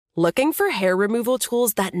Looking for hair removal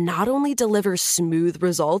tools that not only deliver smooth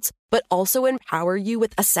results, but also empower you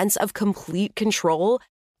with a sense of complete control?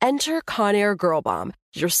 Enter Conair Girl Bomb,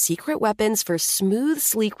 your secret weapons for smooth,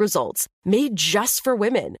 sleek results, made just for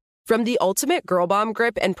women. From the ultimate Girl Bomb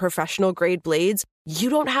grip and professional-grade blades, you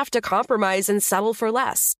don't have to compromise and settle for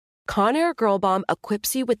less. Conair Girl Bomb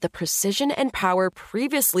equips you with the precision and power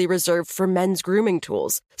previously reserved for men's grooming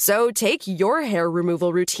tools. So take your hair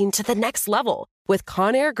removal routine to the next level with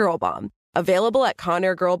Conair Girl Bomb. Available at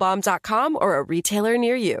ConairGirlBomb.com or a retailer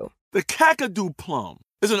near you. The Kakadu plum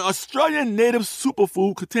is an Australian native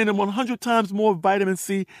superfood containing 100 times more vitamin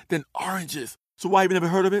C than oranges. So why have you never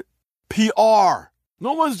heard of it? PR.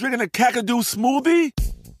 No one's drinking a Kakadu smoothie?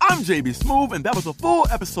 I'm JB Smoove, and that was a full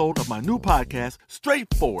episode of my new podcast,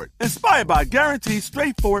 Straightforward, inspired by guaranteed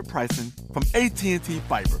straightforward pricing from AT&T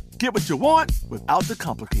Fiber. Get what you want without the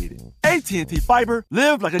complicated. AT&T Fiber,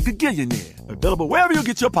 live like a gigillionaire. Available wherever you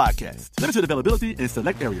get your podcasts. Limited availability in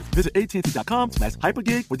select areas. Visit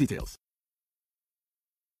AT&T.com/hypergig for details.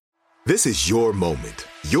 This is your moment,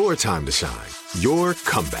 your time to shine, your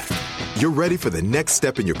comeback. You're ready for the next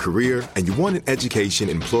step in your career, and you want an education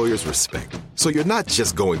employers respect. So you're not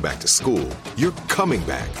just going back to school, you're coming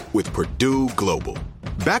back with Purdue Global.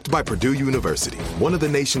 Backed by Purdue University, one of the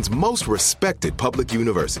nation's most respected public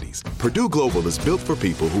universities, Purdue Global is built for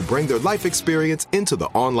people who bring their life experience into the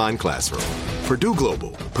online classroom. Purdue Global,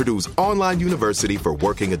 Purdue's online university for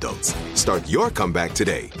working adults. Start your comeback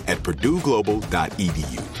today at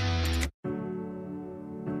purdueglobal.edu.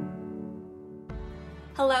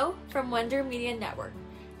 Hello from Wonder Media Network.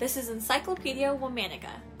 This is Encyclopedia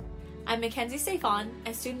Womanica. I'm Mackenzie Stefan,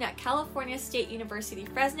 a student at California State University,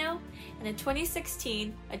 Fresno, and a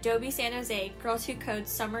 2016 Adobe San Jose Girls Who Code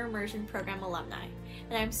Summer Immersion Program alumni,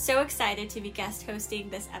 and I'm so excited to be guest hosting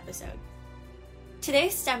this episode.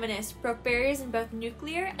 Today's STEMinist broke barriers in both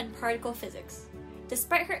nuclear and particle physics.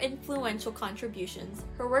 Despite her influential contributions,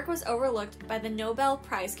 her work was overlooked by the Nobel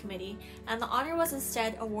Prize Committee, and the honor was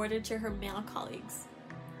instead awarded to her male colleagues.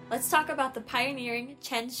 Let's talk about the pioneering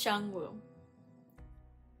Chen-Sheng Wu.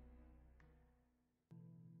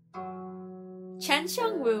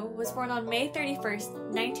 Chen-Sheng Wu was born on May 31st,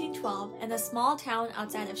 1912 in a small town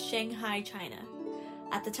outside of Shanghai, China.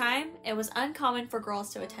 At the time, it was uncommon for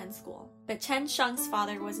girls to attend school, but Chen-Sheng's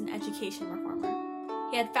father was an education reformer.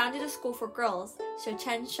 He had founded a school for girls, so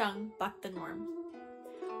Chen-Sheng bucked the norm.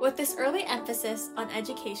 With this early emphasis on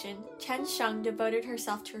education, Chen-Sheng devoted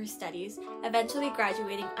herself to her studies, eventually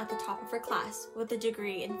graduating at the top of her class with a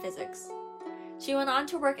degree in physics. She went on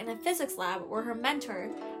to work in a physics lab where her mentor,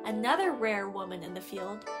 another rare woman in the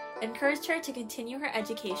field, encouraged her to continue her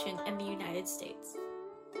education in the United States.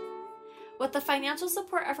 With the financial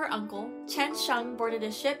support of her uncle, Chen-Sheng boarded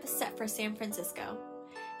a ship set for San Francisco.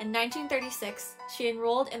 In 1936, she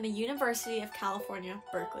enrolled in the University of California,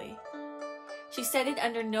 Berkeley. She studied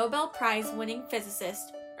under Nobel Prize-winning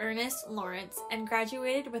physicist Ernest Lawrence and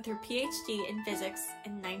graduated with her PhD in physics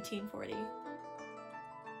in 1940.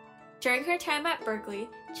 During her time at Berkeley,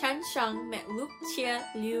 Chen-Sheng met Lucia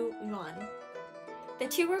Liu Yuan. The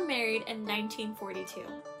two were married in 1942.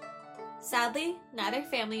 Sadly, neither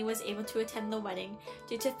family was able to attend the wedding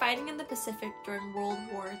due to fighting in the Pacific during World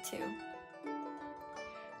War II.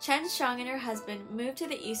 Chen-Sheng and her husband moved to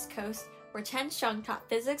the East Coast, where Chen-Sheng taught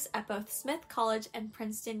physics at both Smith College and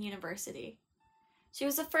Princeton University. She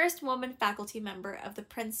was the first woman faculty member of the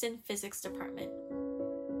Princeton Physics Department.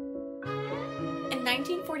 In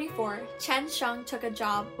 1944, Chen-Sheng took a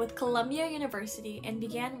job with Columbia University and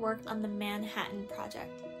began work on the Manhattan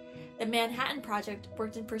Project. The Manhattan Project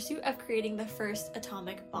worked in pursuit of creating the first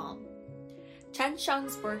atomic bomb.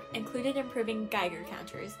 Chen-Sheng's work included improving Geiger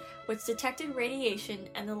counters, which detected radiation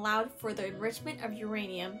and allowed for the enrichment of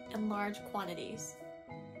uranium in large quantities.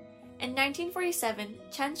 In 1947,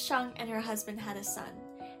 Chen-Sheng and her husband had a son,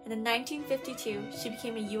 and in 1952, she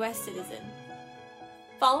became a U.S. citizen.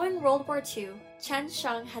 Following World War II,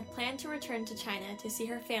 Chen-Sheng had planned to return to China to see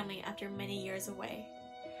her family after many years away.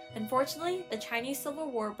 Unfortunately, the Chinese Civil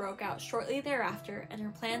War broke out shortly thereafter, and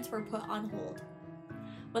her plans were put on hold.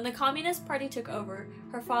 When the Communist Party took over,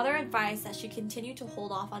 her father advised that she continue to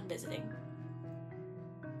hold off on visiting.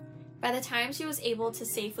 By the time she was able to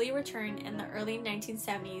safely return in the early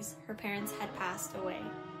 1970s, her parents had passed away.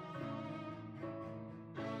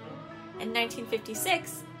 In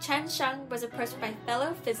 1956, Chen-Sheng was approached by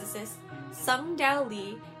fellow physicists Sung Dao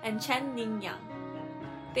Lee and Chen Ningyang.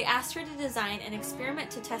 They asked her to design an experiment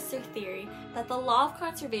to test their theory that the law of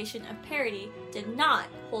conservation of parity did not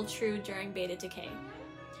hold true during beta decay.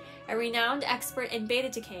 A renowned expert in beta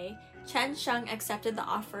decay, Chen-Sheng accepted the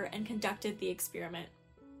offer and conducted the experiment.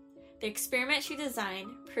 the experiment she designed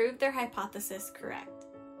proved their hypothesis correct.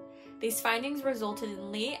 These findings resulted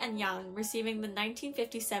in Li and Yang receiving the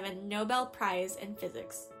 1957 Nobel Prize in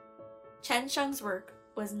Physics. Chen Sheng's work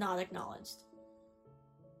was not acknowledged.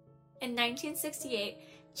 In 1968,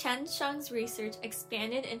 Chen Sheng's research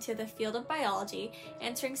expanded into the field of biology,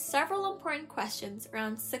 answering several important questions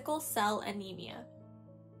around sickle cell anemia.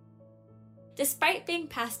 Despite being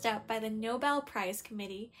passed out by the Nobel Prize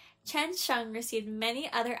Committee, Chen Sheng received many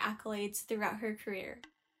other accolades throughout her career.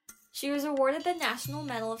 She was awarded the National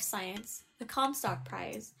Medal of Science, the Comstock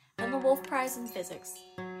Prize, and the Wolf Prize in Physics.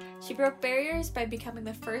 She broke barriers by becoming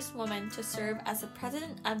the first woman to serve as the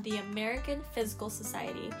president of the American Physical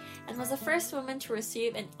Society and was the first woman to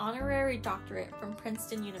receive an honorary doctorate from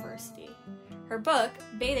Princeton University. Her book,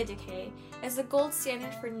 Beta Decay, is the gold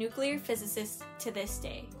standard for nuclear physicists to this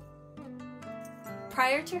day.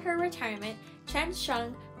 Prior to her retirement, Chen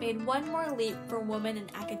Sheng made one more leap for women in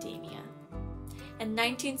academia. In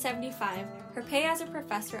 1975, her pay as a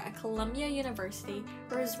professor at Columbia University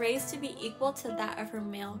was raised to be equal to that of her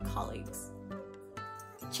male colleagues.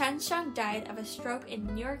 Chen Sheng died of a stroke in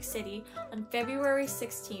New York City on February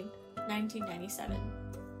 16, 1997.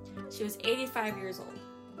 She was 85 years old.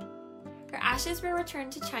 Her ashes were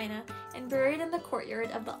returned to China and buried in the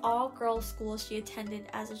courtyard of the all-girls school she attended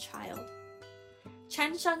as a child.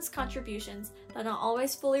 Chen Sheng's contributions, though not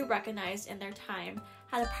always fully recognized in their time,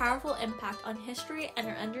 had a powerful impact on history and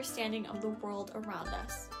our understanding of the world around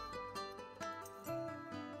us.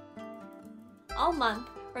 All month,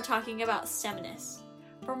 we're talking about STEMness.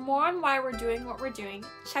 For more on why we're doing what we're doing,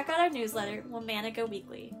 check out our newsletter, Womanica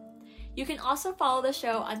Weekly. You can also follow the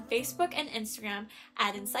show on Facebook and Instagram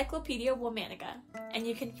at Encyclopedia Womanica. And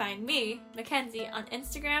you can find me, Mackenzie, on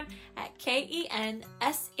Instagram at KENSHAAAAY.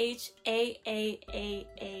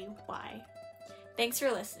 Thanks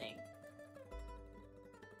for listening.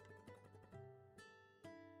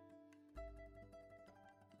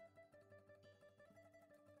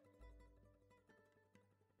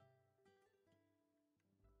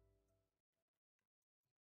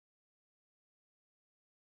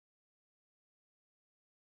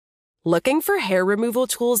 Looking for hair removal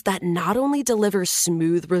tools that not only deliver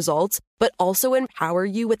smooth results, but also empower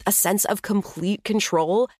you with a sense of complete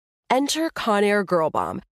control? Enter Conair Girl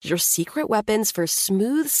Bomb, your secret weapons for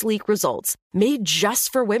smooth, sleek results, made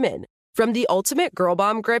just for women. From the ultimate Girl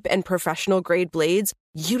Bomb grip and professional-grade blades,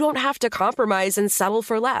 you don't have to compromise and settle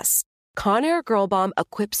for less. Conair Girl Bomb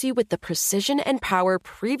equips you with the precision and power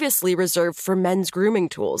previously reserved for men's grooming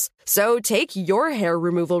tools. So take your hair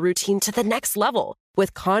removal routine to the next level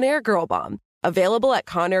with Conair Girl Bomb. Available at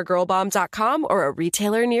ConairGirlBomb.com or a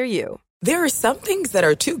retailer near you. There are some things that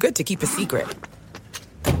are too good to keep a secret.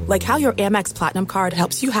 Like how your Amex Platinum card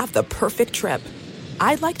helps you have the perfect trip.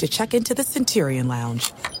 I'd like to check into the Centurion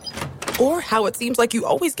Lounge. Or how it seems like you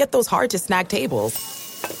always get those hard-to-snag tables.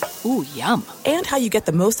 Ooh, yum. And how you get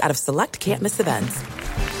the most out of select can't-miss events.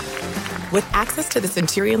 With access to the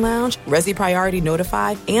Centurion Lounge, Resi Priority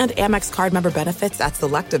Notify, and Amex card member benefits at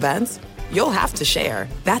select events, you'll have to share.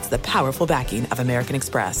 That's the powerful backing of American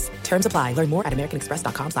Express. Terms apply. Learn more at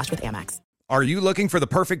americanexpress.com/withAmex. Are you looking for the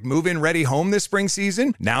perfect move-in ready home this spring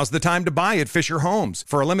season? Now's the time to buy at Fisher Homes.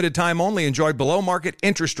 For a limited time only, enjoy below-market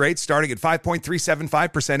interest rates starting at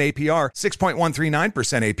 5.375% APR,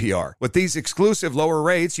 6.139% APR. With these exclusive lower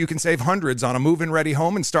rates, you can save hundreds on a move-in ready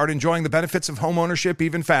home and start enjoying the benefits of home ownership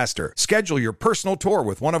even faster. Schedule your personal tour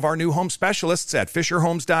with one of our new home specialists at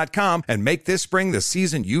FisherHomes.com and make this spring the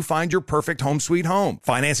season you find your perfect home sweet home.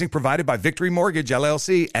 Financing provided by Victory Mortgage,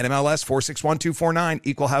 LLC, NMLS 461249,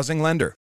 Equal Housing Lender.